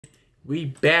We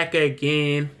back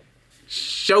again.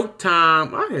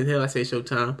 Showtime. Why the hell I say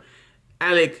Showtime?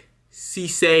 Alex,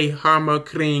 Ceesay,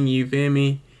 Haromkring, you feel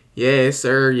me? Yes,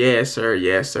 sir. Yes, sir.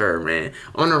 Yes, sir, man.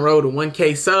 On the road to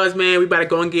 1K subs, man. We about to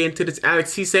go and get into this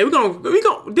Alex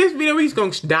Ceesay. This video, we just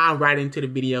gonna dive right into the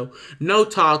video. No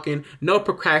talking, no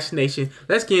procrastination.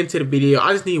 Let's get into the video.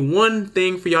 I just need one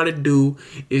thing for y'all to do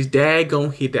is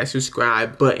daggone hit that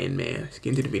subscribe button, man. Let's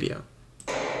get into the video.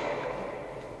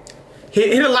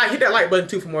 Hit that like button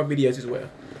too for more videos as well.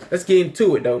 Let's get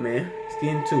into it though, man. Let's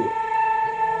get into it.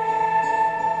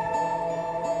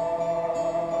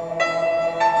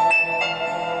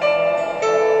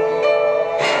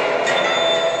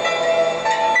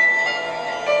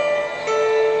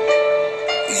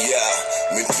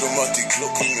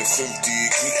 Klockan är 50,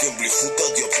 klicken blir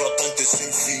fotad, jag pratar inte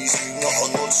selfies. Mina har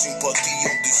noll sympati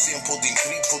om du ser på din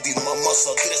krit, på din mammas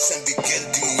adressen vid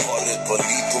Geldi. Har ett par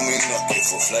liv på min nacke,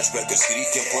 får flashbackar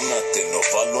skriken på natten. Och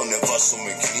ballon är vass som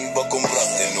en kniv bakom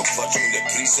ratten. Och kvarts mindre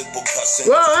priset på kassen.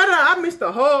 Well, I missed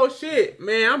the whole shit,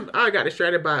 man. I got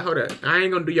distracted by, hold up. I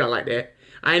ain't gonna do y'all like that.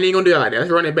 I ain't even gonna do y'all like that.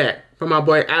 Let's run it back from my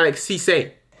boy Alex Ceesay.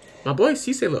 My boy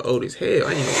Ceesay look old as hell,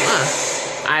 I ain't gonna lie.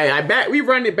 We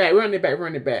run it back.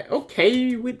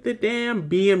 Okay, with the damn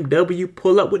BMW,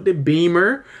 pull up with the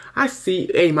Beamer. I see,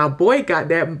 hey, my boy got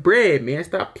that bread, man.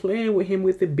 Stop playing with him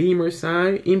with the Beamer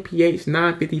sign, MPH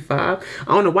 955.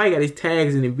 I don't know why he got his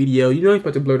tags in the video. You know he's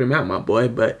supposed to blur them out, my boy,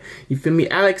 but you feel me?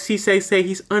 Alex Ceesay say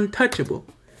he's untouchable.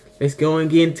 Let's go and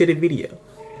get into the video.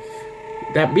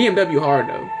 That BMW hard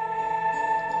though.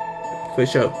 For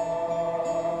sure.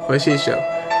 For shit show.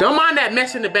 Don't mind that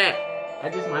mess in the back.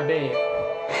 That's just my bed.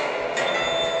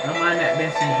 Don't mind that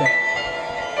mess in the back.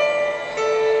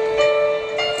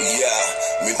 Yeah,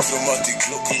 min traumatik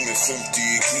klockan är 50,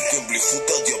 klicken blir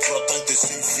fotad, jag pratar inte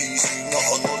selfies. Mina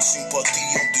har noll sympati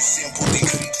om du ser på din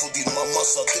krit, på din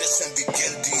mammas adressen vid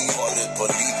Geldi. Har ett par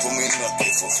liv på min nacke,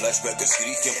 får flashbackar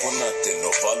skriken på natten.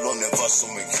 Och ballon är vass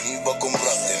som en kniv bakom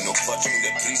ratten. Och kvarts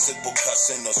mindre priset på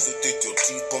kassen, har suttit och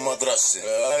tid på madrassen.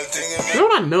 You know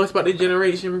what I noticed about this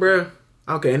generation, bruh?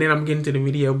 Okay, and then I'm getting to the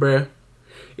video, bruh.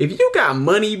 If you got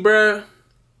money, bruh,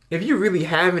 if you really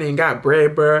have it and got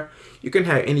bread, bruh, you can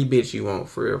have any bitch you want,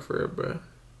 for real, bruh.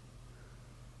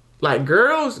 Like,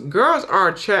 girls are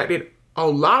attracted, a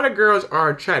lot of girls are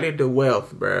attracted to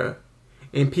wealth, bruh.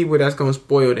 And people that's gonna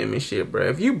spoil them and shit, bruh.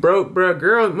 If you broke, bruh,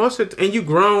 girls, and you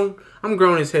grown, I'm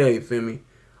grown as hell, you feel me?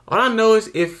 All I know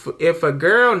is if a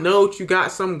girl knows you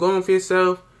got something going for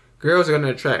yourself, girls are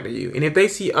gonna attract to you. And if they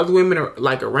see other women are,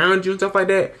 like, around you and stuff like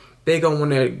that, they gonna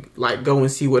wanna, like, go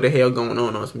and see what the hell going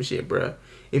on some shit, bruh.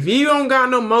 If you don't got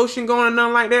no motion going on,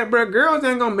 nothing like that, bruh, girls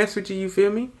ain't gonna mess with you, you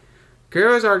feel me?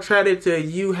 Girls are attracted to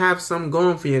you have something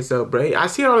going for yourself, bruh. I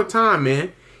see it all the time,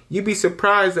 man. You be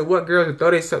surprised at what girls throw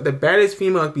themselves, the baddest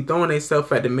females be throwing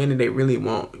themselves at the men that they really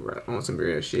want, right? On some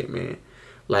real shit, man.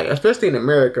 Like, especially in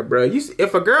America, bruh.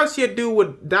 If a girl see a dude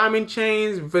with diamond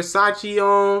chains, Versace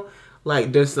on,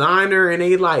 like, designer, and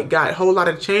they, like, got a whole lot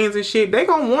of chains and shit, they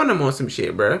gonna want them on some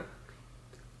shit, bruh.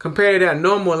 Compared to that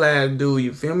normal ass dude,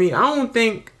 you feel me? I don't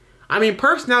think, I mean,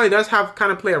 personality does have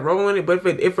kind of play a role in it, but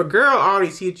if a girl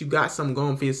already see that you got something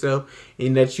going for yourself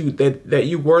and that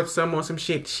you worth something on some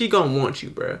shit, she gonna want you,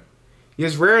 bruh.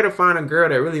 It's rare to find a girl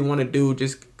that really want to do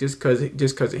just cause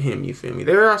of him, you feel me?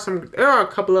 There are a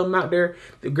couple of them out there.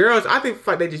 The girls, I think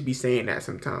like they just be saying that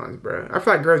sometimes, bruh. I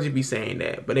feel like girls just be saying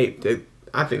that, but I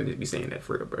think they just be saying that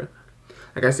for real, bruh.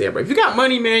 Like I said, bro, if you got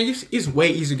money, man, it's way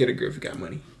easier to get a girl if you got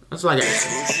money. That's all I got. Got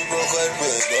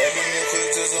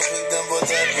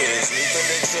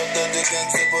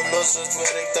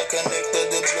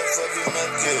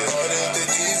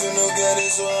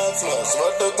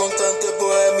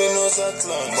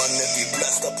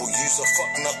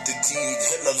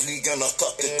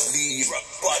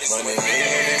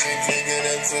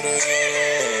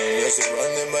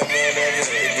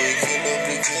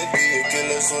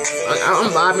I'm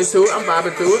vibing to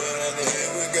it.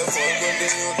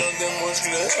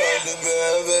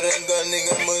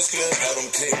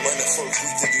 Haromkring, man, när folk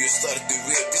skiter du är stark, du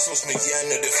vet. Det slåss med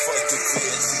hjärnor, det fight, du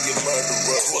vet. Vi är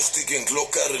mördare. 2 stycken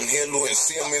glockar, en hel och en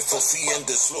semi för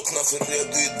fiender. Slockna för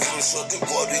redigt, brors. Har du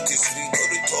varit i strid? Har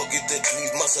du tagit ett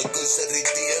liv? Massa gussar i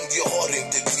DM, jag har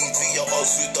inte tid. Vi har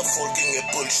avslutat folk, inget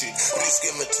bullshit.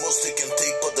 Risken med 2 stycken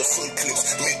tejpade fullklipps.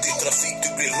 Mitt i trafik, du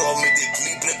blir av med ditt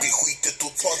liv. Vi skiter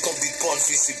totalt om ditt barn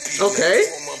finns i bilen. Okay.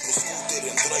 Får man på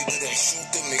skotern, driver en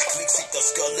shooter. Med klick, sitta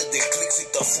skallen, din klick,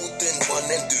 sitta foten.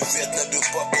 Mannen, du vet när du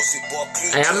backar sig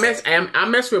bakgrund. I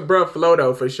mess with bruh Flow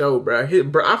though, for sure, bruh.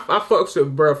 I fucks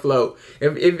with bruh Flow.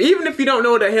 Even if you don't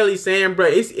know what the hell he's saying,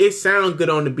 bruh, it sounds good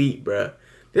on the beat, bruh.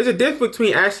 There's a difference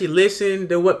between actually listening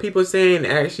to what people are saying and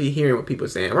actually hearing what people are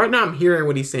saying. Right now I'm hearing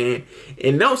what he's saying.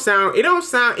 And it don't sound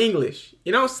English.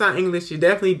 It don't sound English.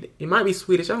 It might be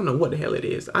Swedish. I don't know what the hell it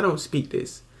is. I don't speak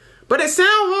this. But it sound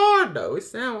hard though. It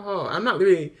sound hard. I'm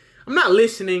not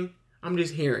listening. I'm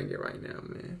just hearing it right now,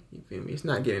 man. You feel me? It's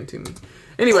not getting to me.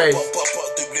 Anyways,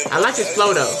 I like his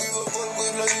flow though.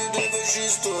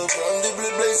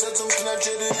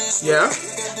 Yeah.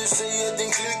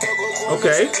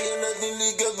 Okay.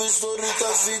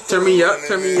 Turn me up,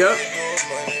 turn me up.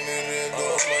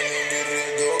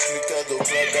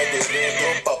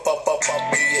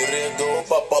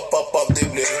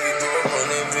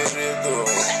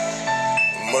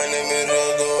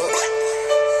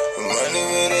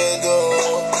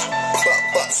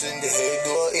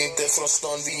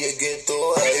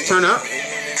 Turn up.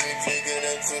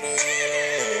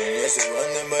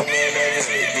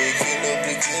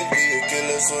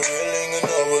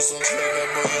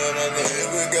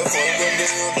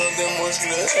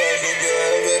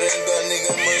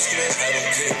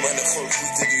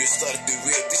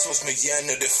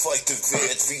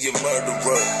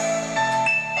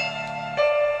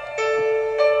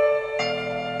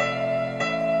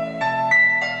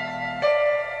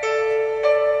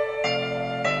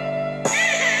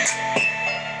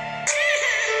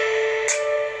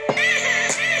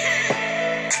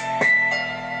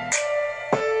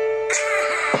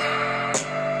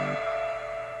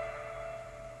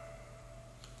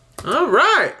 All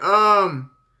right.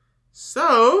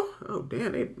 So, oh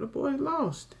damn, the boy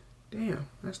lost. Damn,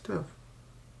 that's tough.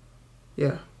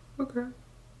 Yeah. Okay.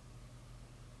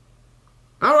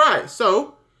 All right.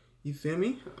 So, you feel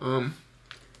me?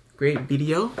 Great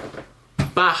video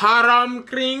by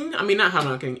Haromkring. I mean, not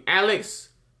Haromkring. Alex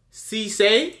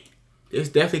Ceesay. It's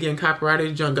definitely getting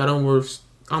copyrighted. Junk got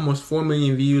almost 4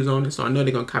 million views on it, so I know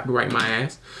they're gonna copyright my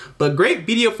ass. But great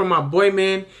video from my boy,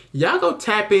 man. Y'all go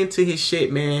tap into his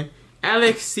shit, man.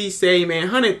 Alex Ceesay, man,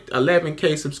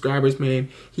 111K subscribers, man.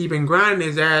 He been grinding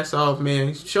his ass off,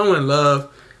 man. Showing love.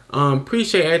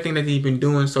 Appreciate everything that he's been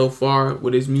doing so far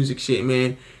with his music shit,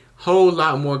 man. Whole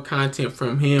lot more content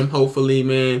from him, hopefully,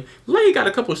 man. Like, he got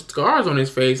a couple scars on his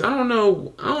face. I don't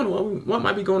know what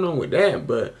might be going on with that,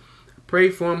 but pray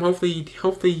for him. Hopefully he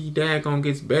daggone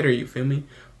gets better, you feel me?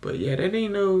 But yeah, that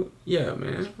ain't no, yeah,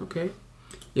 man. Okay.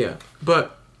 Yeah.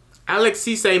 But Alex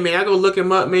Ceesay, man, y'all go look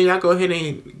him up, man. Y'all go ahead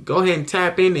and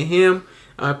tap into him.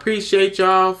 I appreciate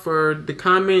y'all for the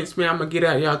comments, man. I'm gonna get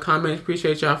out y'all comments.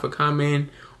 Appreciate y'all for commenting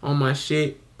on my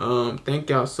shit. Thank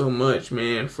y'all so much,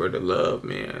 man, for the love,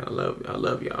 man. I love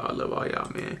y'all. I love all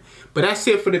y'all, man. But that's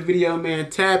it for the video, man.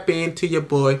 Tap into your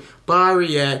boy, Bar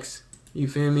Reacts. You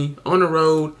feel me? On the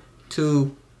road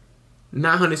to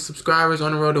 900 subscribers,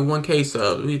 on the road to 1K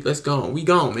subs. Let's go. We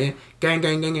gone, man. Gang,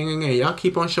 gang, gang, gang, gang, gang. Y'all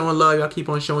keep on showing love. Y'all keep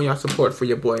on showing y'all support for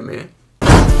your boy, man.